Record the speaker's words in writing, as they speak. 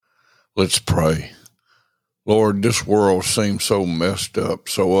Let's pray. Lord, this world seems so messed up,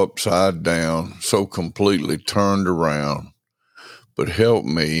 so upside down, so completely turned around. But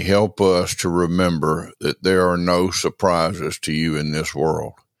help us to remember that there are no surprises to you in this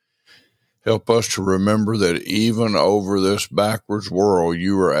world. Help us to remember that even over this backwards world,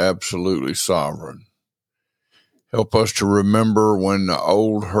 you are absolutely sovereign. Help us to remember when the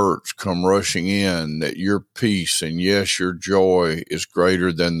old hurts come rushing in that your peace and yes, your joy is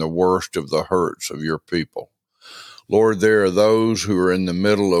greater than the worst of the hurts of your people. Lord, there are those who are in the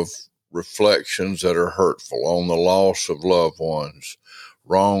middle of reflections that are hurtful on the loss of loved ones,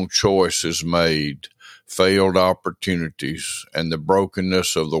 wrong choices made, failed opportunities, and the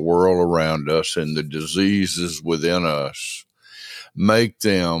brokenness of the world around us and the diseases within us. Make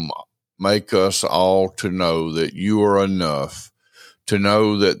us all to know that you are enough, to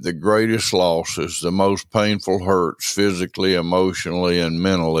know that the greatest losses, the most painful hurts physically, emotionally, and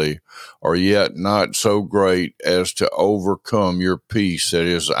mentally are yet not so great as to overcome your peace that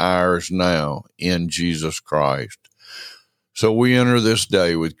is ours now in Jesus Christ. So we enter this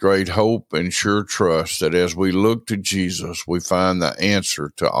day with great hope and sure trust that as we look to Jesus, we find the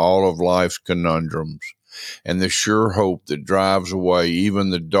answer to all of life's conundrums and the sure hope that drives away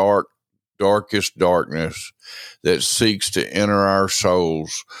even the darkest darkness that seeks to enter our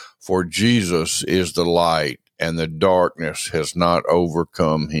souls, for Jesus is the light, and the darkness has not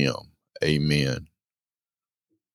overcome him. Amen.